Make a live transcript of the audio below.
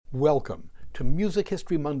Welcome to Music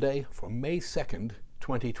History Monday for May 2nd,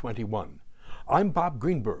 2021. I'm Bob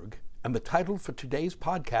Greenberg, and the title for today's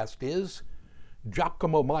podcast is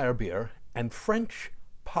Giacomo Meyerbeer and French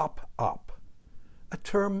Pop-Op, a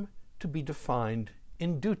term to be defined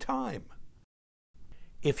in due time.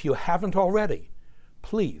 If you haven't already,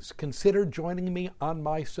 please consider joining me on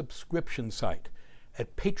my subscription site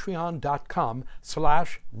at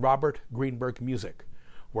patreon.com/RobertGreenbergMusic,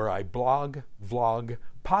 where I blog, vlog,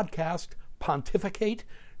 podcast, pontificate,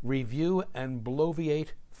 review, and bloviate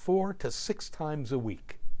 4 to 6 times a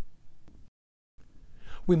week.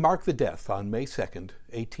 We mark the death on May 2nd,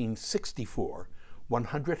 1864,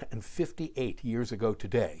 158 years ago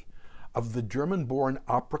today, of the German-born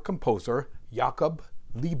opera composer Jakob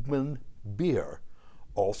Liebmann Beer,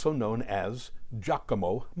 also known as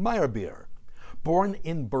Giacomo Meyerbeer. Born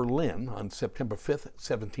in Berlin on September 5th,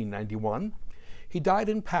 1791, he died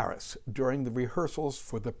in Paris during the rehearsals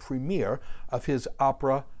for the premiere of his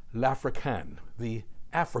opera L'Africaine, the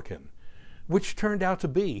African, which turned out to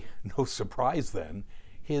be, no surprise then,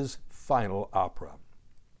 his final opera.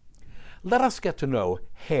 Let us get to know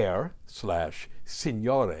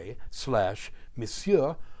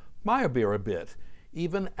Herr/Signore/Monsieur Meyerbeer a bit,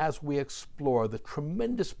 even as we explore the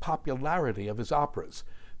tremendous popularity of his operas,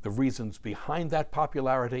 the reasons behind that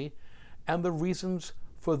popularity, and the reasons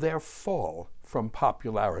for their fall from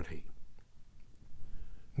popularity.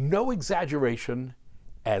 No exaggeration,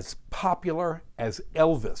 as popular as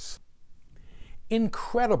Elvis.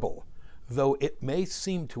 Incredible though it may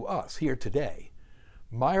seem to us here today,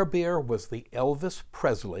 Meyerbeer was the Elvis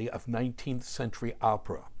Presley of 19th century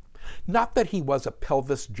opera. Not that he was a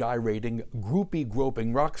pelvis-gyrating,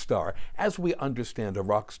 groupie-groping rock star, as we understand a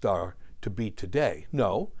rock star to be today.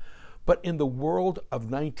 No, but in the world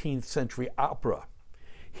of 19th century opera,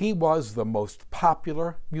 he was the most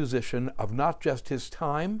popular musician of not just his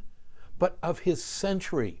time, but of his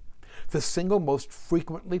century, the single most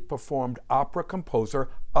frequently performed opera composer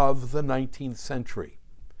of the 19th century.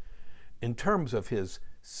 In terms of his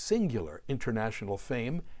singular international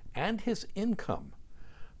fame and his income,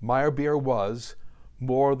 Meyerbeer was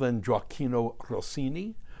more than Gioacchino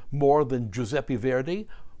Rossini, more than Giuseppe Verdi,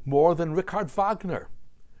 more than Richard Wagner,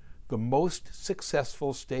 the most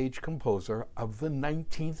successful stage composer of the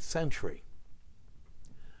 19th century.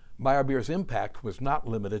 Meyerbeer's impact was not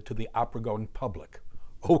limited to the opera-going public.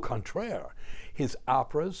 Au contraire, his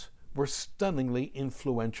operas were stunningly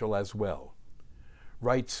influential as well.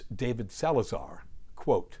 Writes David Salazar,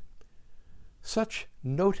 quote, "Such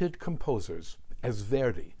noted composers as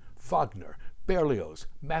Verdi, Wagner, Berlioz,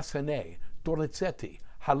 Massenet, Donizetti,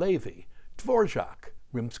 Halevi, Dvorak,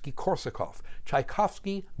 Rimsky-Korsakov,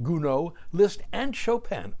 Tchaikovsky, Gounod, Liszt, and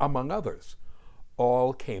Chopin, among others,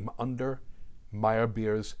 all came under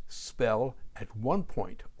Meyerbeer's spell at one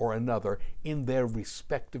point or another in their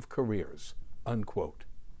respective careers," unquote.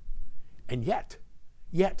 And yet,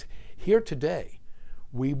 here today,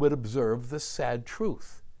 we would observe the sad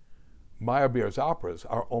truth. Meyerbeer's operas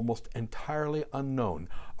are almost entirely unknown,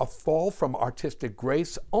 a fall from artistic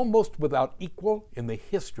grace almost without equal in the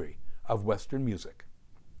history of Western music.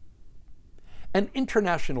 An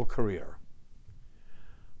international career.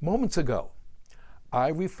 Moments ago, I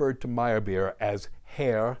referred to Meyerbeer as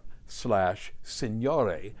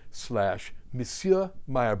Herr/Signore/Monsieur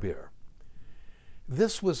Meyerbeer.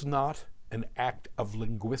 This was not an act of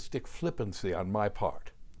linguistic flippancy on my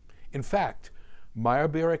part. In fact,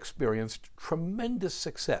 Meyerbeer experienced tremendous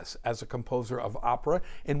success as a composer of opera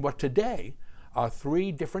in what today are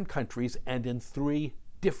 3 different countries and in 3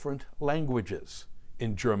 different languages: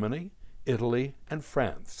 in Germany, Italy, and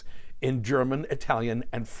France, in German, Italian,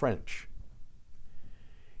 and French.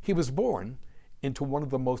 He was born into one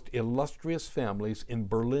of the most illustrious families in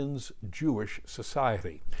Berlin's Jewish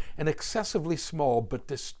society, an excessively small but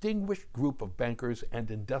distinguished group of bankers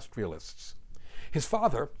and industrialists. His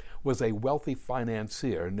father was a wealthy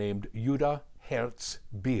financier named Judah Herz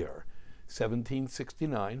Beer,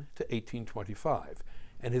 1769 to 1825,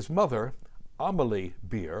 and his mother, Amalie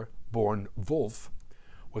Beer, born Wolf,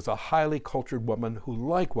 was a highly cultured woman who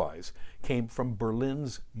likewise came from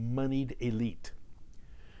Berlin's moneyed elite.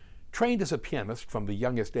 Trained as a pianist from the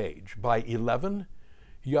youngest age, by 11,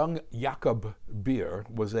 young Jakob Beer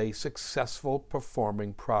was a successful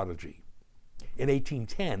performing prodigy. In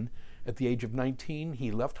 1810, at the age of 19, he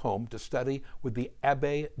left home to study with the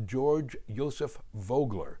Abbé George Joseph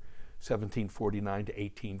Vogler, 1749 to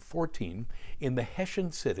 1814, in the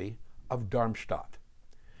Hessian city of Darmstadt.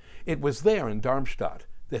 It was there in Darmstadt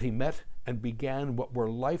that he met and began what were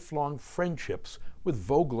lifelong friendships with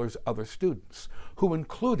Vogler's other students, who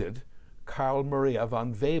included Carl Maria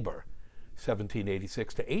von Weber,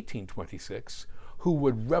 1786 to 1826, who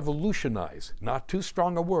would revolutionize, not too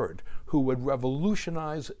strong a word, who would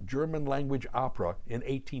revolutionize German language opera in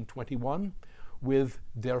 1821 with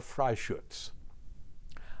Der Freischütz.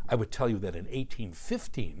 I would tell you that in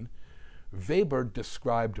 1815, Weber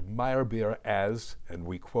described Meyerbeer as, and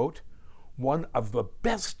we quote, one of the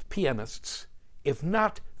best pianists, if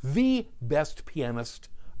not the best pianist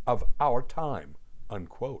of our time,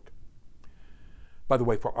 unquote. By the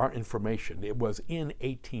way, for our information, it was in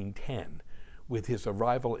 1810, with his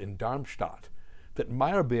arrival in Darmstadt, that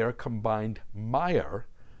Meyerbeer combined Meyer,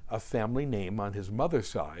 a family name on his mother's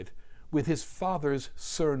side, with his father's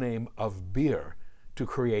surname of Beer to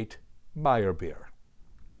create Meyerbeer.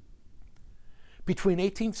 Between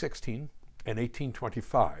 1816 and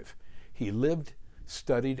 1825, he lived,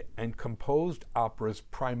 studied, and composed operas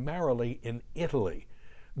primarily in Italy,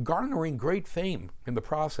 garnering great fame in the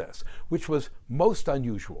process, which was most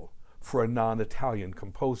unusual for a non-Italian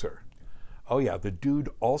composer. Oh yeah, the dude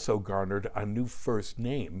also garnered a new first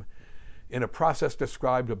name in a process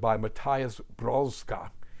described by Matthias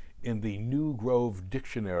Brolska in the New Grove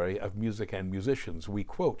Dictionary of Music and Musicians. We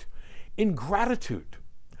quote, "In gratitude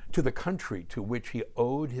to the country to which he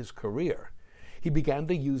owed his career, he began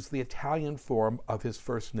to use the Italian form of his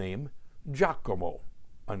first name, Giacomo,"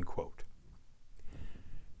 unquote.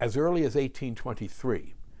 As early as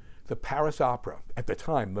 1823, the Paris Opera, at the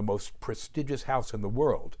time the most prestigious house in the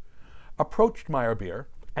world, approached Meyerbeer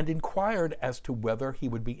and inquired as to whether he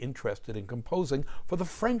would be interested in composing for the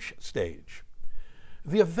French stage.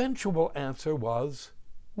 The eventual answer was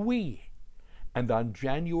oui, and on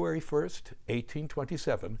January 1st,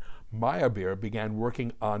 1827, Meyerbeer began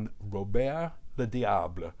working on Robert le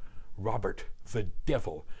Diable, Robert the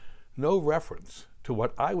Devil, no reference to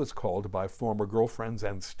what I was called by former girlfriends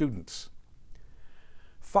and students.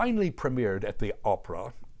 Finally premiered at the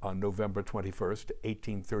Opera on November 21st,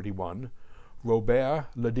 1831, Robert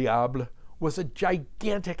le Diable was a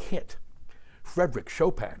gigantic hit. Frédéric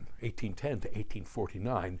Chopin, 1810 to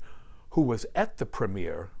 1849, who was at the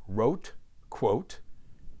premiere, wrote, quote,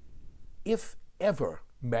 "If ever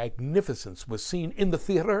magnificence was seen in the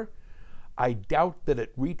theater, I doubt that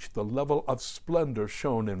it reached the level of splendor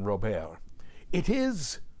shown in Robert. It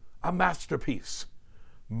is a masterpiece.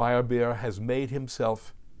 Meyerbeer has made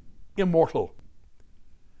himself immortal."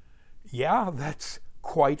 Yeah, that's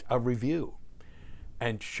quite a review.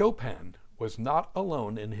 And Chopin was not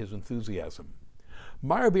alone in his enthusiasm.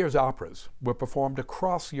 Meyerbeer's operas were performed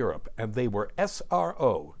across Europe, and they were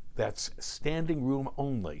SRO, that's standing room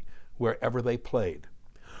only, wherever they played.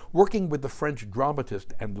 Working with the French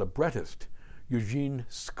dramatist and librettist Eugène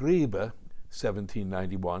Scribe,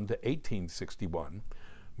 1791 to 1861,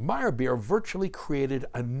 Meyerbeer virtually created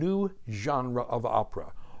a new genre of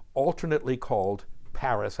opera, alternately called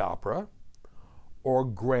Paris opera or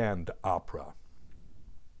grand opera.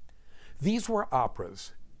 These were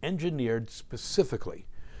operas engineered specifically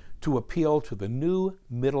to appeal to the new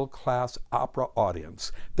middle-class opera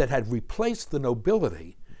audience that had replaced the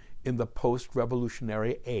nobility in the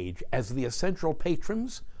post-revolutionary age as the essential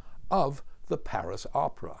patrons of the Paris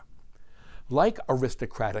opera. Like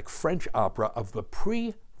aristocratic French opera of the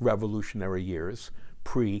pre-revolutionary years,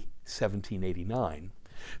 pre-1789,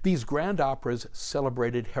 these grand operas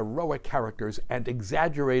celebrated heroic characters and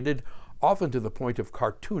exaggerated, often to the point of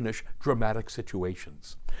cartoonish, dramatic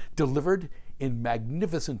situations, delivered in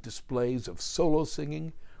magnificent displays of solo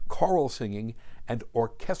singing, choral singing, and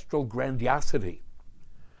orchestral grandiosity.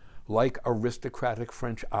 Like aristocratic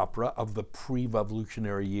French opera of the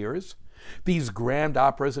pre-revolutionary years, these grand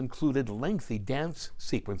operas included lengthy dance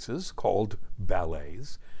sequences called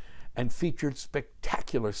ballets and featured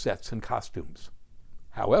spectacular sets and costumes.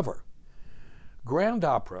 However, grand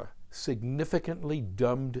opera significantly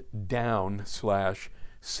dumbed down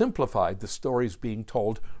 / simplified the stories being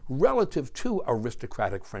told relative to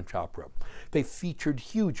aristocratic French opera. They featured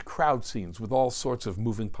huge crowd scenes with all sorts of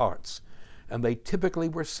moving parts, and they typically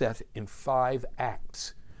were set in 5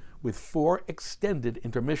 acts, with 4 extended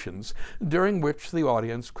intermissions during which the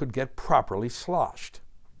audience could get properly sloshed.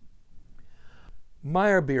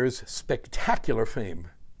 Meyerbeer's spectacular fame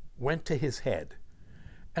went to his head,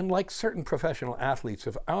 and like certain professional athletes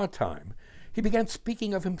of our time, he began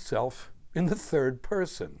speaking of himself in the third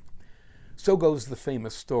person. So goes the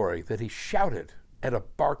famous story that he shouted at a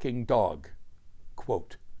barking dog,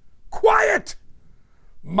 quote, "Quiet!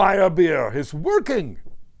 Meyerbeer is working!"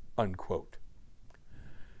 unquote.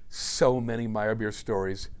 So many Meyerbeer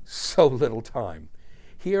stories, so little time.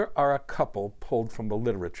 Here are a couple pulled from the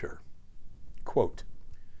literature. Quote,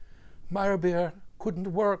 "Meyerbeer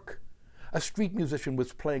couldn't work. a street musician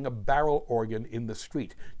was playing a barrel organ in the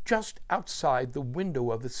street, just outside the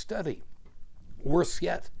window of his study. Worse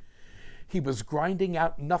yet, he was grinding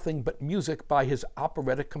out nothing but music by his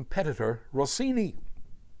operatic competitor, Rossini.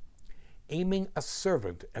 Aiming a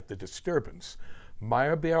servant at the disturbance,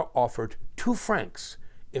 Meyerbeer offered 2 francs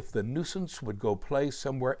if the nuisance would go play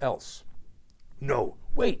somewhere else. No,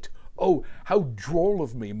 wait! Oh, how droll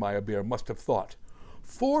of me, Meyerbeer must have thought.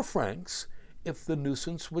 4 francs if the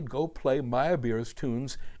nuisance would go play Meyerbeer's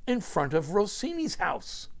tunes in front of Rossini's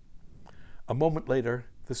house. A moment later,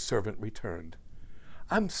 the servant returned.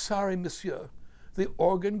 I'm sorry, monsieur. The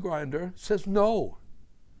organ grinder says no.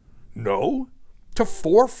 No? To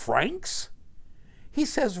 4 francs? He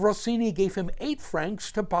says Rossini gave him 8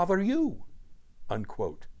 francs to bother you.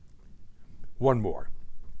 Unquote. One more.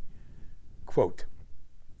 Quote,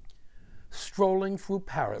 strolling through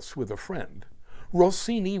Paris with a friend,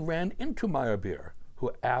 Rossini ran into Meyerbeer,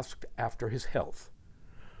 who asked after his health.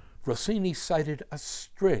 Rossini cited a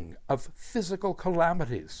string of physical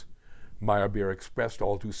calamities. Meyerbeer expressed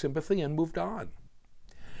all due sympathy and moved on.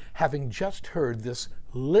 Having just heard this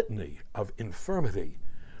litany of infirmity,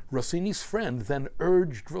 Rossini's friend then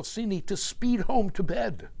urged Rossini to speed home to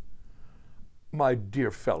bed. My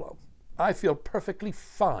dear fellow, I feel perfectly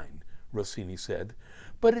fine, Rossini said,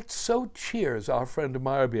 but it so cheers our friend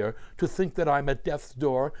Meyerbeer to think that I'm at death's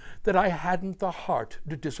door that I hadn't the heart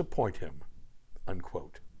to disappoint him.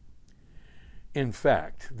 Unquote. In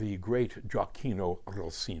fact, the great Gioacchino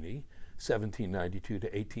Rossini, 1792 to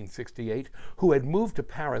 1868, who had moved to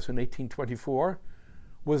Paris in 1824,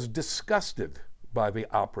 was disgusted by the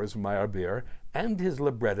operas Meyerbeer and his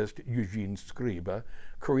librettist Eugene Scriba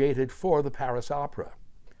created for the Paris Opera.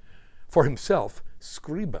 For himself,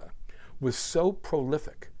 Scriba was so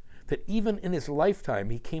prolific that even in his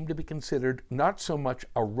lifetime he came to be considered not so much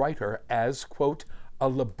a writer as, quote, a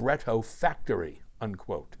libretto factory,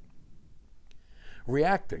 unquote.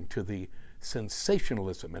 Reacting to the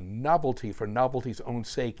sensationalism and novelty for novelty's own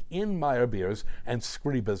sake in Meyerbeer's and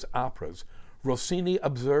Scriba's operas, Rossini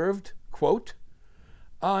observed, quote,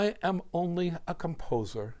 I am only a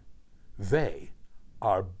composer. They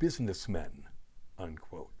are businessmen,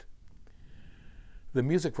 unquote. The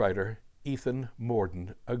music writer Ethan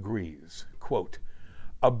Mordden agrees, quote,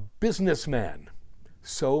 a businessman.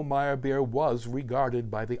 So Meyerbeer was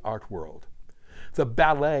regarded by the art world. The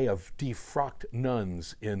ballet of defrocked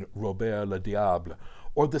nuns in Robert le Diable,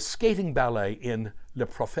 or the skating ballet in Le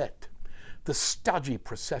Prophète, the stodgy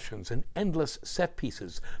processions and endless set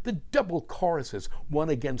pieces, the double choruses one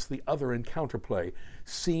against the other in counterplay,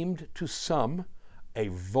 seemed to some a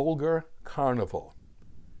vulgar carnival.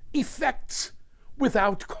 Effects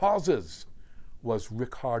without causes, was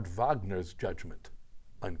Richard Wagner's judgment,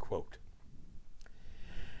 unquote.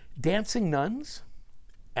 Dancing nuns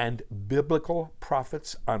and biblical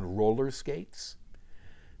prophets on roller skates?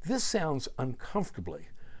 This sounds uncomfortably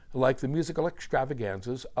like the musical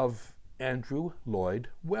extravaganzas of Andrew Lloyd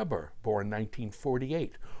Webber, born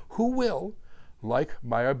 1948, who will, like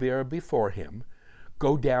Meyerbeer before him,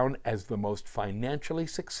 go down as the most financially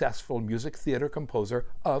successful music theater composer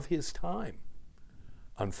of his time.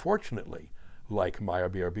 Unfortunately, like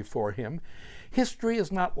Meyerbeer before him, history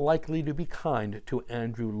is not likely to be kind to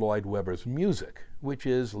Andrew Lloyd Webber's music, which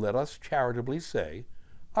is, let us charitably say,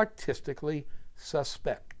 artistically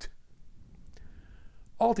suspect.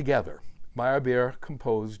 Altogether, Meyerbeer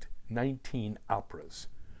composed 19 operas,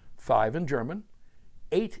 5 in German,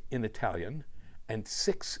 8 in Italian, and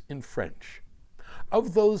 6 in French.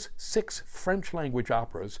 Of those 6 French-language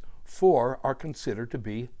operas, 4 are considered to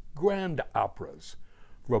be grand operas: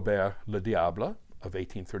 Robert le Diable of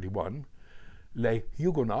 1831, Les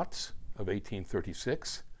Huguenots of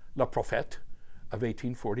 1836, Le Prophète of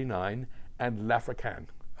 1849, and L'Africaine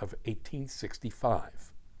of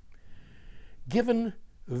 1865. Given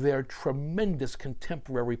their tremendous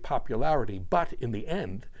contemporary popularity, but in the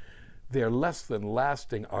end, their less than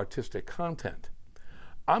lasting artistic content,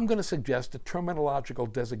 I'm going to suggest a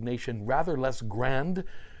terminological designation rather less grand,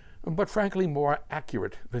 but frankly more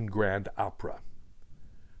accurate than grand opera.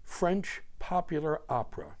 French popular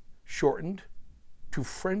opera, shortened to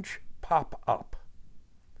French pop-up.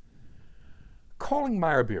 Calling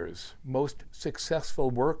Meyerbeer's most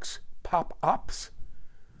successful works pop-ups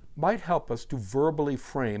might help us to verbally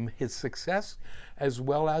frame his success as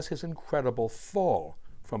well as his incredible fall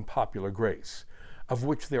from popular grace, of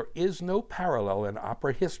which there is no parallel in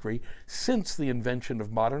opera history since the invention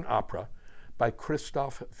of modern opera by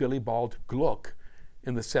Christoph Willibald Gluck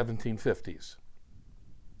in the 1750s.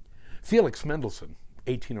 Felix Mendelssohn,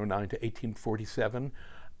 1809 to 1847,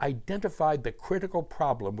 identified the critical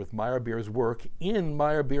problem with Meyerbeer's work in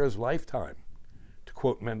Meyerbeer's lifetime. To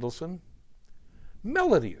quote Mendelssohn,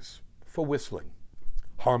 melodies for whistling,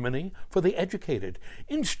 harmony for the educated,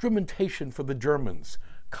 instrumentation for the Germans,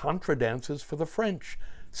 contradances for the French,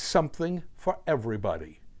 something for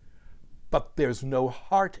everybody. But there's no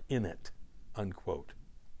heart in it, unquote.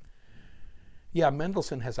 Yeah,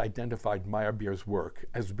 Mendelssohn has identified Meyerbeer's work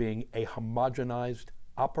as being a homogenized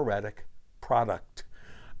operatic product,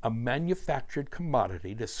 a manufactured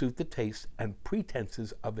commodity to suit the tastes and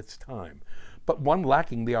pretenses of its time, but one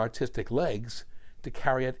lacking the artistic legs to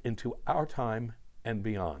carry it into our time and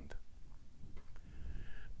beyond.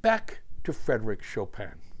 Back to Frédéric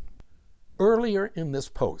Chopin. Earlier in this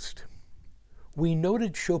post, we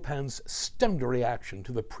noted Chopin's stunned reaction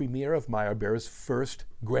to the premiere of Meyerbeer's first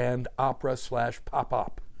grand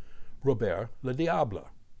opera/pop-op, Robert le Diable.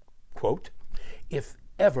 Quote, "If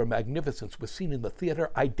ever magnificence was seen in the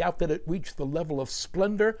theater, I doubt that it reached the level of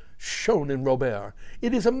splendor shown in Robert.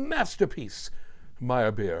 It is a masterpiece.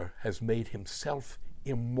 Meyerbeer has made himself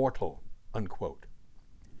immortal," unquote.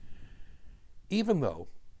 Even though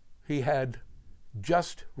he had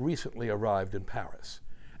just recently arrived in Paris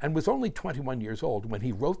and was only 21 years old when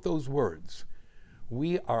he wrote those words,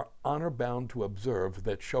 we are honor-bound to observe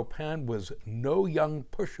that Chopin was no young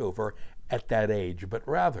pushover at that age, but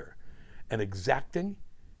rather an exacting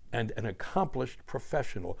and an accomplished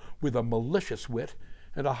professional with a malicious wit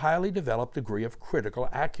and a highly developed degree of critical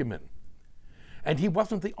acumen. And he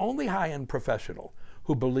wasn't the only high-end professional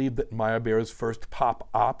who believed that Meyerbeer's first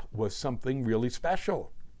pop-op was something really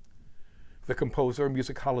special. The composer,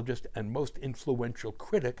 musicologist, and most influential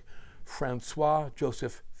critic,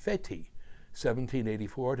 François-Joseph Fétis,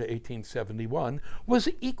 1784 to 1871, was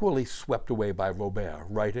equally swept away by Robert,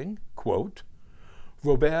 writing, quote,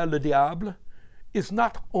 "Robert le Diable is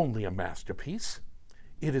not only a masterpiece,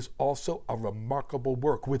 it is also a remarkable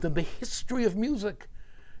work within the history of music.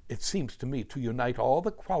 It seems to me to unite all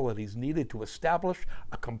the qualities needed to establish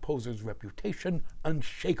a composer's reputation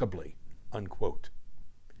unshakably," unquote.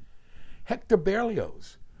 Hector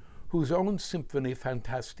Berlioz, whose own Symphonie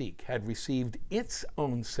Fantastique had received its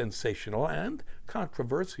own sensational and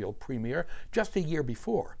controversial premiere just a year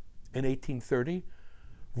before, in 1830,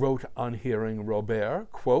 wrote on hearing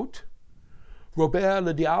Robert, quote, "Robert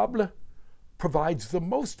le Diable provides the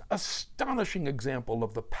most astonishing example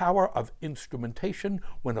of the power of instrumentation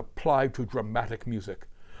when applied to dramatic music,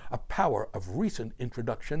 a power of recent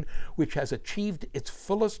introduction which has achieved its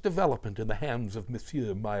fullest development in the hands of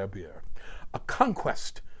Monsieur Meyerbeer, a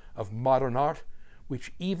conquest of modern art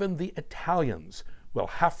which even the Italians will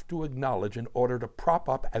have to acknowledge in order to prop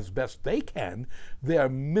up as best they can their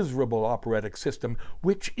miserable operatic system,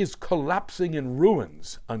 which is collapsing in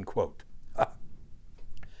ruins," unquote.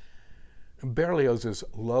 Berlioz's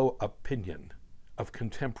low opinion of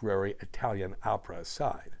contemporary Italian opera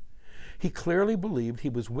aside, he clearly believed he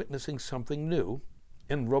was witnessing something new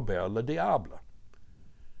in Robert le Diable.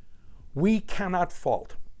 We cannot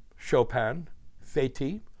fault Chopin,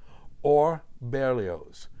 Fétis, or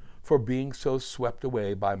Berlioz for being so swept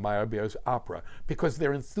away by Meyerbeer's opera, because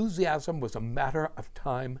their enthusiasm was a matter of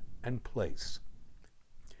time and place.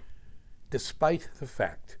 Despite the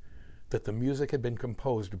fact that the music had been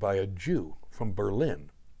composed by a Jew from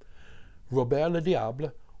Berlin, Robert le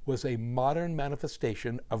Diable was a modern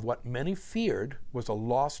manifestation of what many feared was a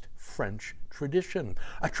lost French tradition,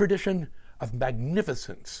 a tradition of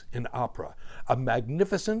magnificence in opera, a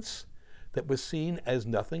magnificence that was seen as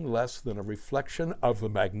nothing less than a reflection of the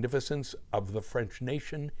magnificence of the French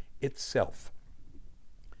nation itself.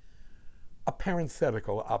 A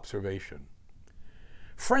parenthetical observation.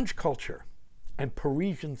 French culture and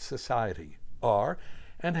Parisian society are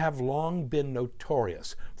and have long been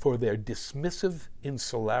notorious for their dismissive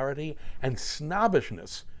insularity and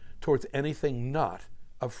snobbishness towards anything not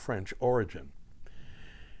of French origin.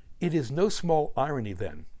 It is no small irony,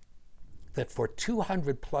 then, that for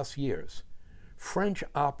 200 plus years, French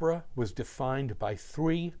opera was defined by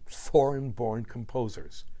three foreign-born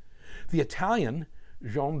composers. The Italian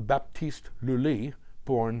Jean-Baptiste Lully,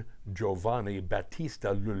 born Giovanni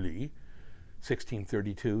Battista Lully,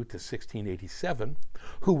 1632 to 1687,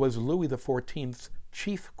 who was Louis XIV's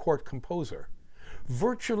chief court composer,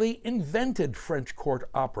 virtually invented French court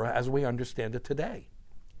opera as we understand it today.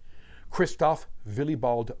 Christophe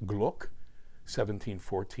Willibald Gluck,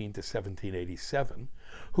 1714 to 1787,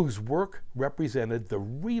 whose work represented the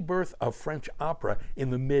rebirth of French opera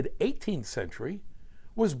in the mid-18th century,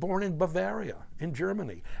 was born in Bavaria, in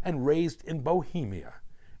Germany, and raised in Bohemia,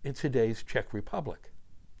 in today's Czech Republic.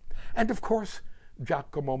 And of course,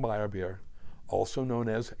 Giacomo Meyerbeer, also known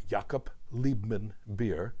as Jakob Liebmann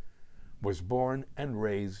Beer, was born and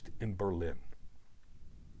raised in Berlin.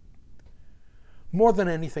 More than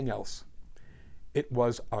anything else, it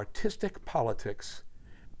was artistic politics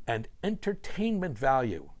and entertainment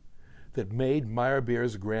value that made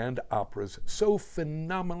Meyerbeer's grand operas so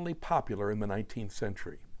phenomenally popular in the 19th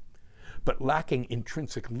century. But lacking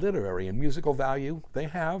intrinsic literary and musical value, they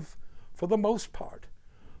have, for the most part,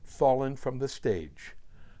 fallen from the stage,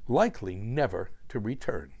 likely never to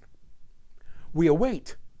return. We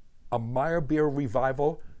await a Meyerbeer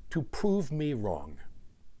revival to prove me wrong.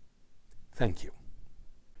 Thank you.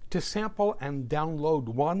 To sample and download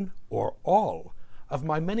one or all of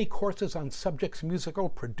my many courses on subjects musical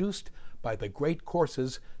produced by the Great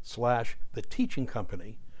Courses/The Teaching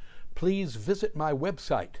Company, please visit my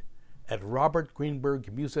website at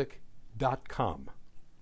robertgreenbergmusic.com.